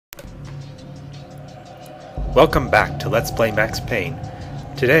Welcome back to Let's Play Max Payne.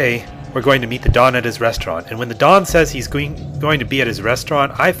 Today, we're going to meet the Don at his restaurant, and when the Don says he's going to be at his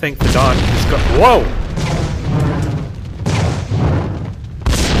restaurant, I think the Don is Whoa!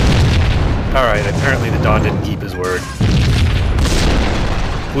 Alright, apparently the Don didn't keep his word.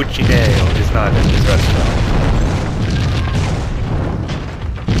 Puccinello is not at his restaurant.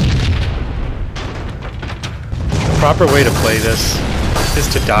 The proper way to play this is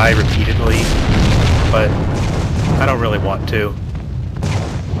to die repeatedly, but I don't really want to.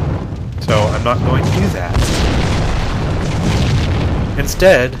 So I'm not going to do that.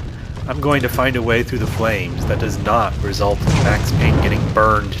 Instead, I'm going to find a way through the flames that does not result in Max Payne getting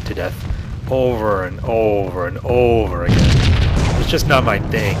burned to death over and over and over again. It's just not my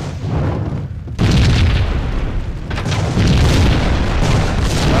thing.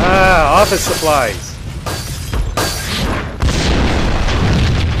 Ah, office supplies!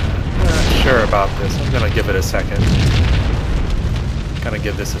 Not sure about this. I'm gonna give it a second. Gonna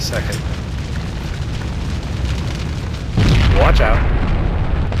give this a second. Watch out.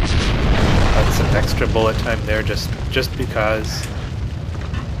 That's some extra bullet time there just because.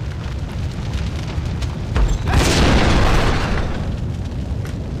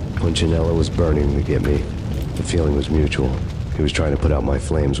 Punchinello was burning to get me. The feeling was mutual. He was trying to put out my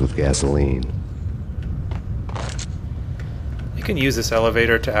flames with gasoline. You can use this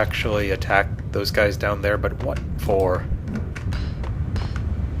elevator to actually attack those guys down there, but what for?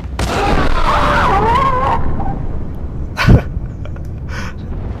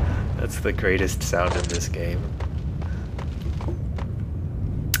 That's the greatest sound in this game.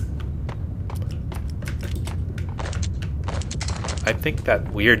 I think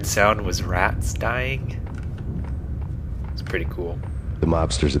that weird sound was rats dying. It's pretty cool. The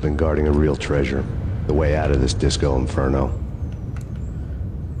mobsters have been guarding a real treasure. The way out of this disco inferno.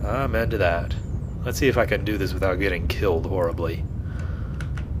 I'm into that. Let's see if I can do this without getting killed horribly.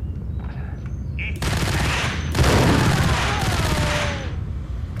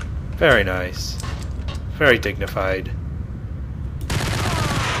 Very nice. Very dignified.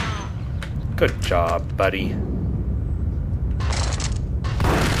 Good job, buddy.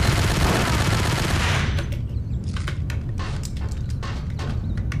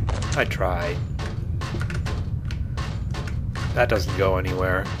 I tried. That doesn't go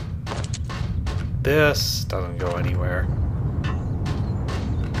anywhere. This doesn't go anywhere.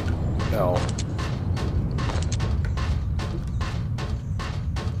 No.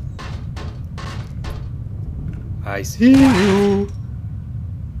 I see you!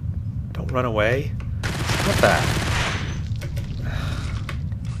 Don't run away. Stop that.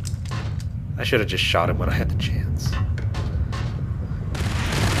 I should have just shot him when I had the chance.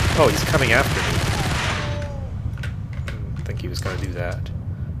 Oh, he's coming after me. Didn't think he was going to do that.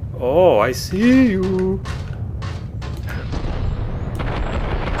 Oh, I see you!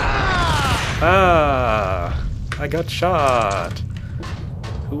 Ah! I got shot!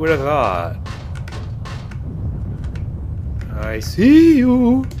 Who would have thought? I see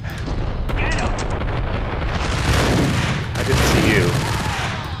you! I didn't see you.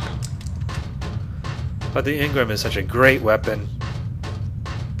 But the Ingram is such a great weapon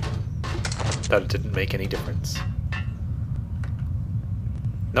that it didn't make any difference.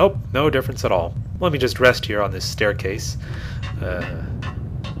 Nope, no difference at all. Let me just rest here on this staircase.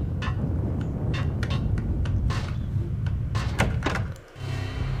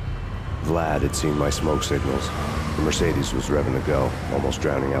 Vlad had seen my smoke signals. The Mercedes was revving to go, almost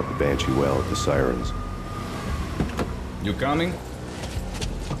drowning out the Banshee well at the sirens. You coming?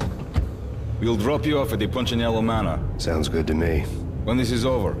 We'll drop you off at the Punchinello Manor. Sounds good to me. When this is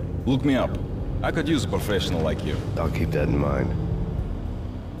over, look me up. I could use a professional like you. I'll keep that in mind.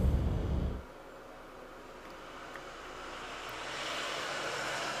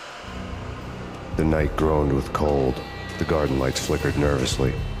 The night groaned with cold. The garden lights flickered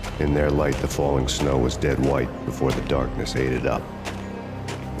nervously. In their light, the falling snow was dead white before the darkness ate it up.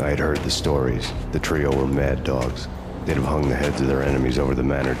 I had heard the stories. The trio were mad dogs. They'd have hung the heads of their enemies over the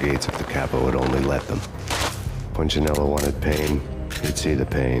manor gates if the capo had only let them. Punchinello wanted pain. He'd see the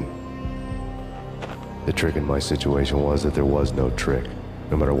pain. The trick in my situation was that there was no trick,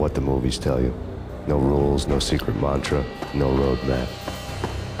 no matter what the movies tell you. No rules, no secret mantra, no roadmap.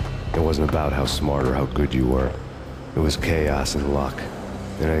 It wasn't about how smart or how good you were. It was chaos and luck.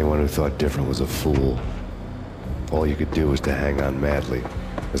 And anyone who thought different was a fool. All you could do was to hang on madly,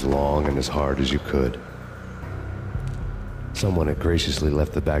 as long and as hard as you could. Someone had graciously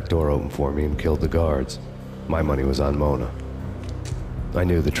left the back door open for me and killed the guards. My money was on Mona. I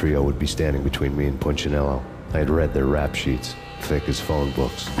knew the trio would be standing between me and Punchinello. I had read their rap sheets, thick as phone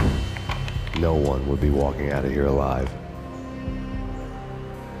books. no one would be walking out of here alive.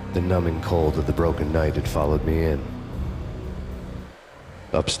 The numbing cold of the broken night had followed me in.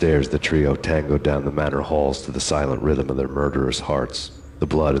 Upstairs, the trio tangoed down the manor halls to the silent rhythm of their murderers' hearts, the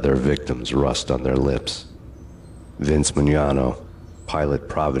blood of their victims rust on their lips. Vince Mugnano, Pilot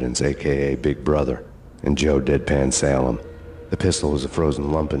Providence, a.k.a. Big Brother, and Joe Deadpan Salem. The pistol was a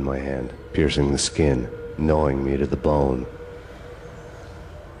frozen lump in my hand, piercing the skin, gnawing me to the bone.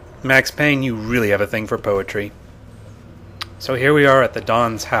 Max Payne, you really have a thing for poetry. So here we are at the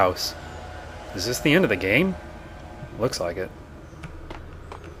Don's house. Is this the end of the game? Looks like it.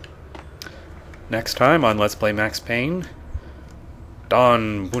 Next time on Let's Play Max Payne,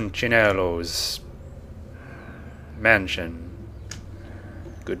 Don Buncinello's mansion.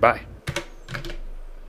 Goodbye.